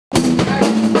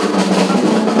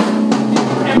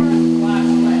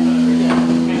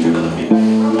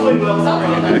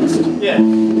Yeah.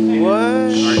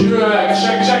 What?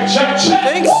 Check.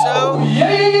 I think so.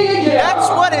 Yeah. That's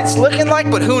what it's looking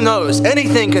like, but who knows?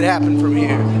 Anything could happen from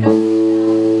here.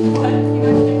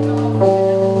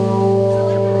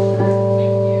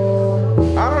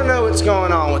 I don't know what's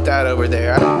going on with that over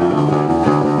there. I don't know.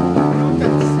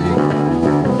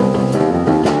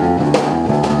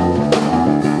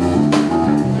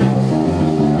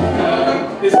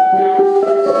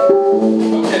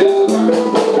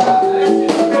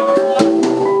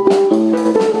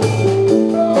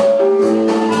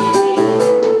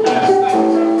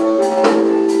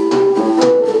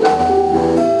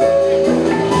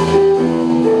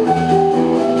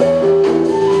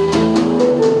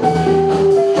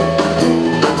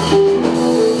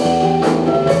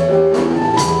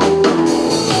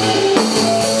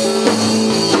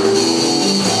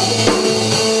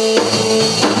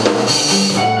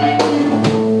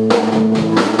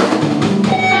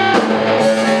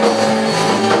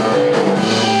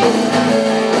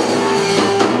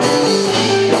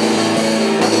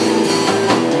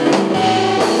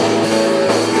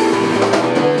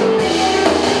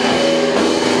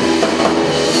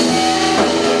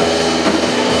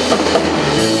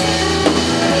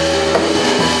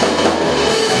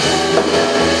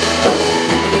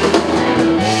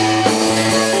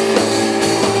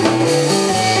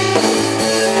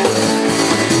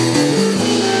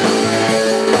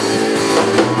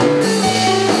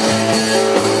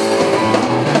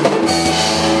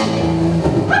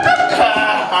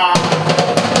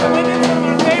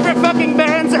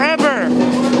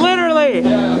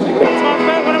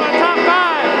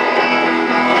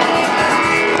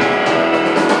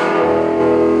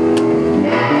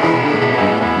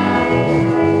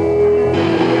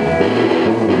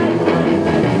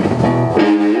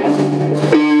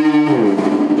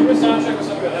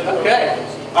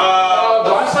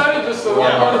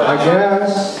 I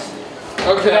guess.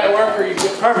 Okay. Did that work? Or you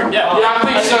good? Perfect. Yeah. Yeah, I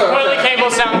think so. Put the cable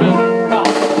sound good.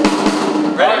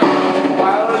 Ready?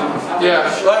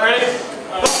 Yeah. Ready?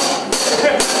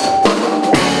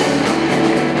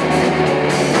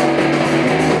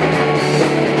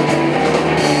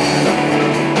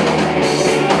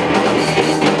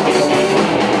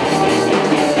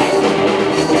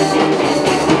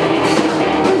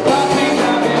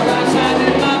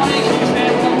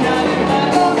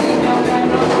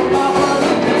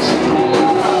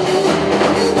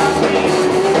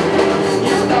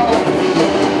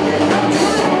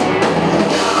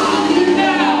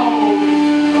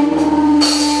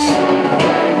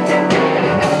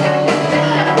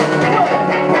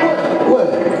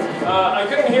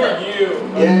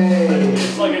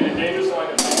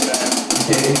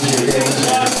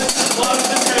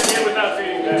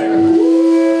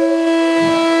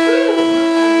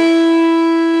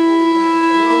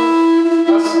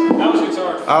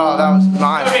 Oh, that was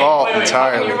my fault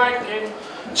entirely.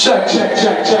 Check.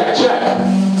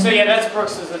 So yeah, that's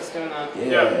Brooks's that's doing that.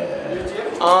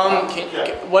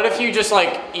 What if you just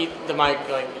like eat the mic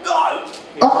like?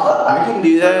 I can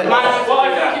do that. Well,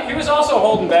 I think he was also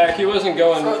holding back. He wasn't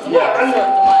going.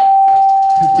 Yeah.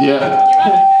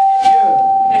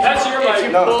 If that's your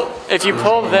mic. If you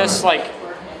pull this like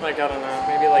I don't know,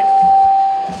 maybe like.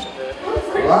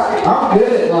 I'm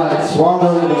good at like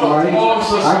swallowing the mic. Oh, I'm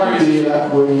so sorry. I can do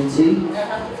that for you, T.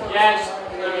 Yeah, just,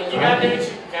 you gotta do what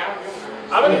you can.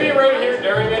 I'm gonna be right here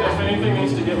during it if anything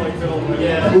needs to get like filmed.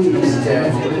 Yeah. Please,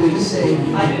 Dad. Please save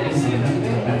me. I didn't see that.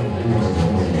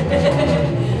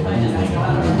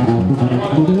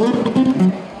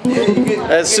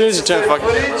 As soon as you turn fucking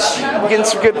footage, getting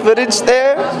some good footage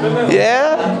there.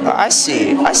 Yeah, I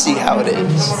see how it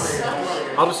is.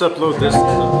 I'll just upload this.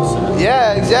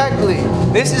 Yeah, exactly.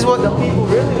 This is what the people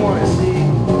really want to see.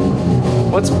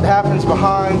 What happens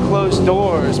behind closed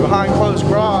doors, behind closed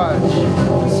garage,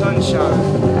 sunshine.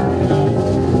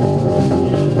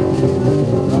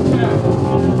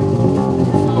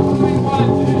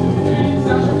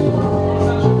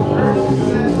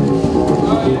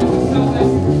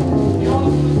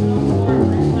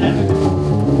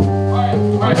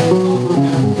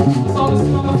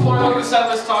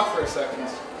 Let's talk for a second.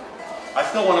 I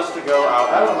still want us to go out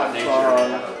in nature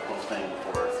and have a cool thing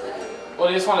before. Well,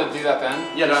 you just want to do that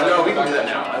then? Yeah, no, we can do that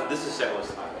now. This is set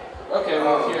list time. Okay,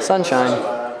 well, here. Sunshine.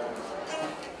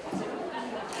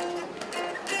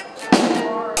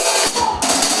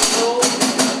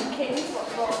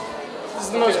 This is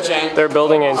the most jank. They're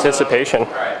building anticipation.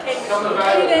 Alright. Come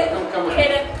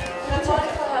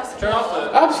Turn off the...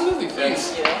 Absolutely,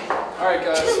 thanks. Alright,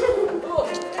 guys.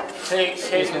 Hey,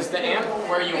 is the amp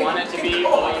where you want it to be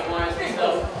volume-wise and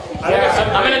stuff?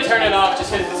 Yeah, I'm gonna turn it off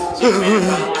just because this is too big. I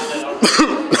don't want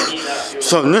to heat up.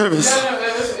 so nervous. No,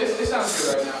 it sounds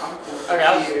good right now.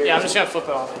 Okay, I'm just gonna flip it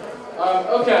off.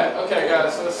 Okay,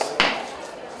 guys, let's.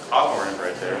 Awkward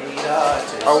right there.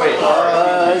 Oh wait.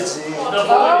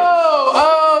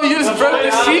 Oh, you just broke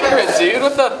the secret, dude.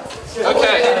 What the?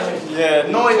 Okay. Yeah,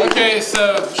 noise. Okay,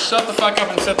 so shut the fuck up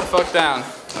and sit the fuck down.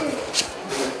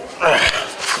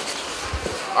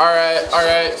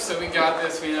 Alright, so we got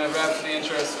this. We know Rhapsody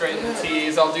intro, straight in the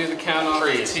T's. I'll do the count off.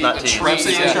 Trees, not T's.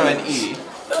 Rhapsody intro and E.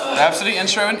 Rhapsody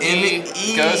intro and E,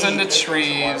 E. goes into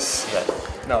trees. Yeah.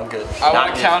 No, I'm good. I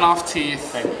want to count off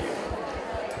teeth. Thank you.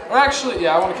 Or actually,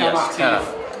 yeah, I want to count off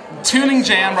teeth. Tuning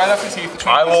jam right after teeth.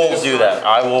 I will do that.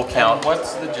 I will count.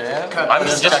 What's the jam? I'm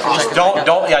just don't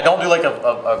do like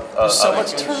a So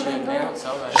much turn.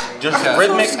 just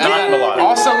rhythmic, not melodic.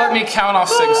 Also, let me count off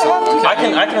sing song. Okay?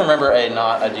 I can remember a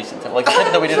not a decent tempo, like the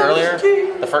tempo that we did earlier,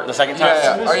 the second time.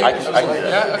 Yeah. Are you, I can do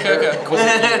that. Yeah. Okay. Cool.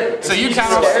 So you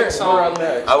count off sing song.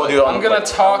 I will do it. I'm gonna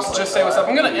talk. Just say what's up.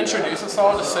 I'm gonna introduce us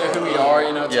all. Just say who we are.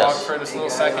 You know, talk for just a little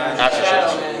second.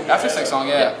 After sing song.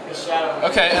 Yeah.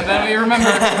 Okay, and then we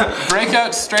remember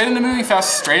breakout straight into moving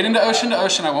fast, straight into ocean to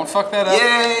ocean. I won't fuck that up.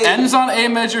 Yay. Ends on A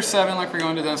major 7 like we're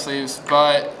going to Dance Leaves,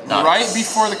 but right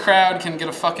before the crowd can get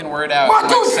a fucking word out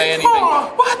and like, say anything.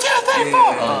 1, 2, 3,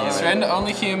 4. Straight into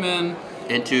Only Human.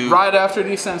 Into right after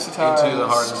Desensitized. Into the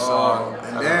hardest song.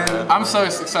 And then I'm so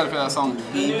excited for that song.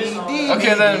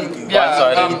 Okay, then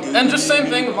and just same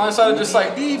thing with Blindsided. Just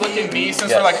like look at me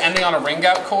since we're like ending on a ring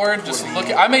out chord. Just look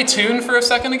at. I may tune for a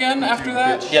second again after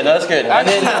that. yeah, no, that's good. And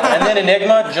then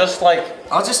Enigma, just like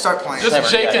I'll just start playing.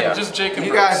 Just Jacob.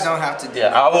 You guys don't have to do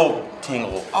I will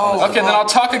tingle. Oh, okay, then I'll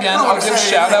talk again. I'll give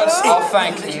shout outs. I'll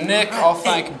thank Nick. I'll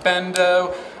thank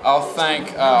Bendo. I'll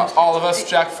thank all of us,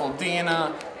 Jack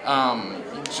Foldina.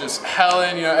 Just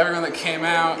Helen, you know, everyone that came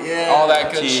out, all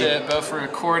that good shit, both for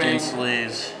recording.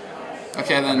 Sleaze.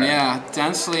 Okay, then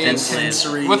Densely. Densely.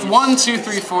 With 1, 2,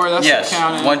 3, 4, that's the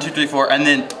counting. 1, 2, 3, 4, and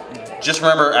then just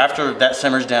remember after that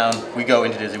simmers down, we go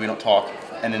into Dizzy, we don't talk,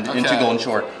 and then into Golden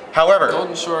Shore. However,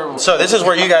 Golden Shore. So this is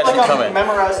where you guys can come in.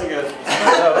 Memorizing it.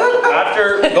 So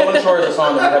after Golden Shore is a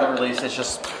song that we haven't released,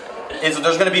 there's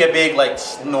going to be a big like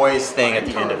noise thing at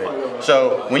the end of it.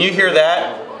 So when you hear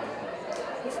that,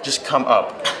 just come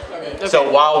up. Okay. So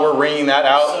while we're ringing that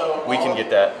out, we can get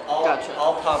that. Gotcha.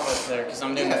 I'll pop up there because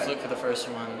I'm doing the flute for the first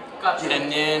one. Gotcha.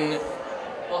 And then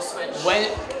we'll switch. So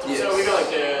we go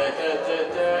like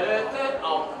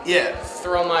I'll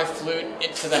throw my flute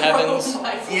into the heavens.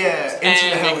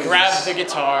 And we grab the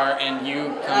guitar and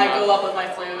you come I go up with my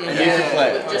flute. And you can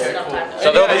play. Just enough time.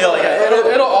 So there'll be like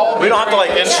it'll all. We don't have to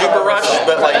like super rush,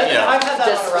 but like you know. I've had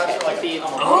that on a rush for like the.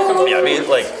 Yeah, I mean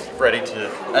like ready to.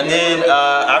 And then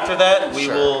after that we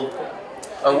will.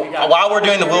 While we're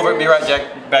doing the We'll Be Right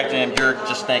Back to Him, you're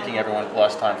just thanking everyone for the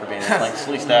last time for being there. Like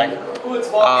Sleaze Stack,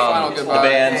 the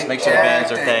bands, make sure the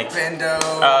bands are thanked. And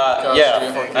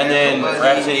then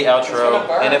Rhapsody outro.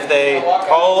 And if they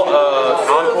call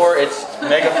encore, it's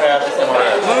Mega Fast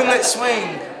MRS. Moonlit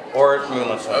Swing. Or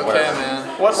Moonlit Swing. Okay, man.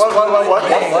 What?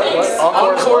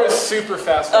 Encore is super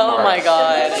fast. Oh my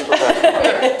god.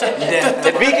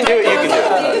 If we can do it, you can do it.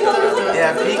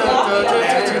 Yeah, if he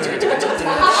can do it.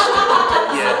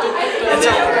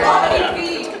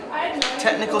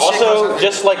 Technical shit. Also,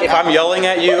 just like if I'm yelling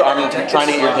at you, I'm trying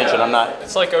to get your attention. I'm not.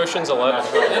 It's like Ocean's 11.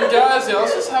 And guys,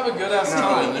 let's just have a good ass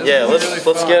time. Yeah,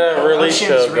 let's get a release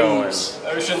show going.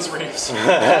 Ocean's Reefs.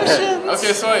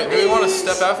 Okay, so wait, do we want to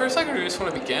step out for a second, or do we just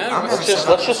want to begin?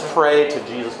 Let's just pray to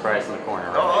Jesus Christ in the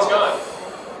corner. Right? He's gone.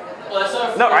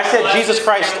 No, I said Jesus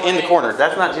Christ in the corner.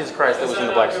 That's not Jesus Christ that was in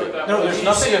the black suit. No, there's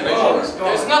nothing in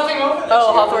There's nothing over there.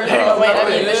 Oh, Hawthorne. Oh, wait, I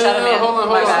mean the Shadow Man. Hold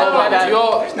on. My bad.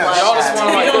 Y'all just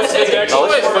want to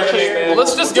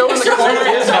let's just go in the corner.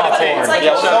 Just silent.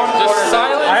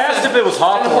 I asked if it was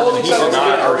Hawthorne and he did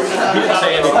not. He didn't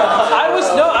say anything.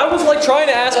 I was like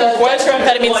trying to ask him questions.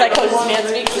 Amphetamine psychosis man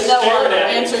speaks to no one,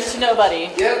 answers to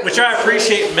nobody. Which I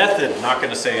appreciate method, not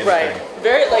going to say anything. Right.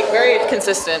 Very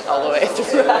consistent all the way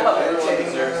throughout.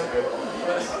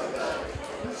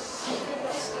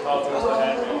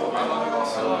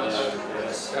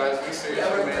 Guys, we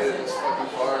seriously made it this fucking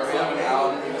far. We have an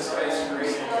album in the space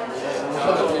green. I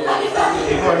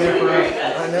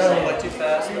know. Like too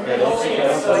fast. Yeah,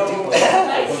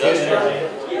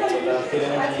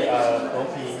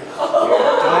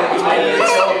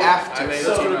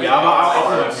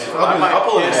 I'll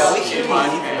pull it.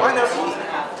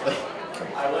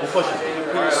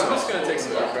 Alright, I'm just gonna take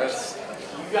some deep breaths.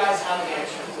 You guys have the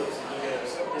extra clips and he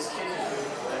goes, this kid is really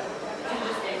cool.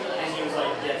 And he was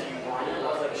like, yeah, do you want it? I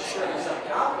was like, sure. He's like,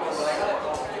 but I got it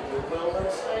off the Goodwill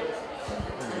website.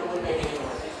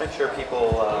 Make sure people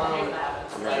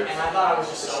remember And I thought I was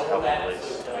just so how bad the at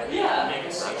place it.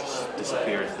 just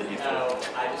disappeared into the ether. I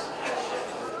just had shit.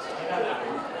 Now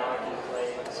I can play.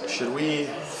 Should we?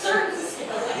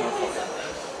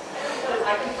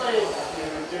 I can play.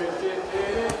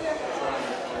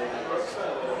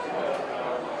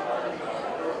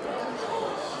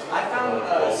 I found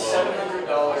a $700.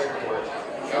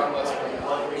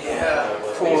 Yeah.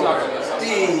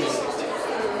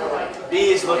 B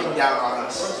is looking down on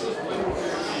us.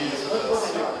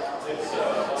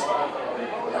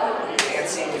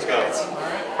 Nancy. Let's go.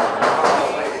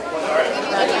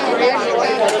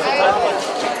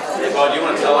 Well, do you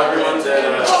want to tell everyone that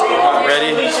I'm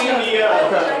ready?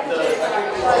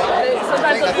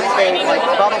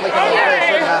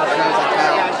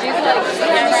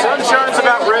 Sunshine's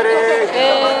about ready.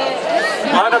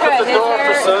 Line up at the door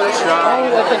for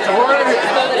Sunshine.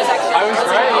 I was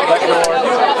ready.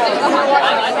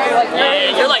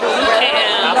 Yeah, you're like, you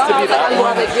can.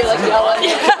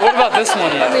 What about this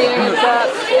one?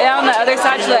 Yeah, on the other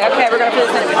side, she's like, okay, we're gonna put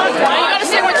this in. You gotta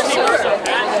say which door.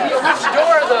 Which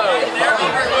door,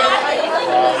 though?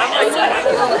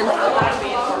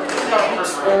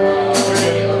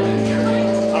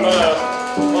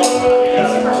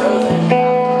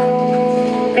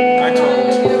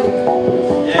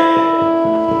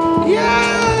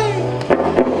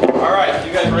 All right,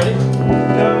 you guys ready?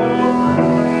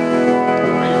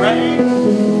 Are you ready?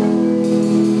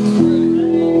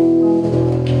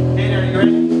 Tanner, are you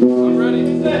ready? I'm ready.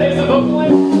 Is the vocal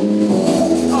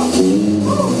line?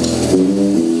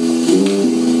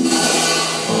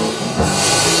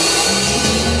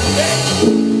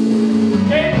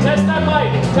 Okay, test that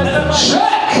mic. Test that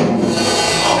mic.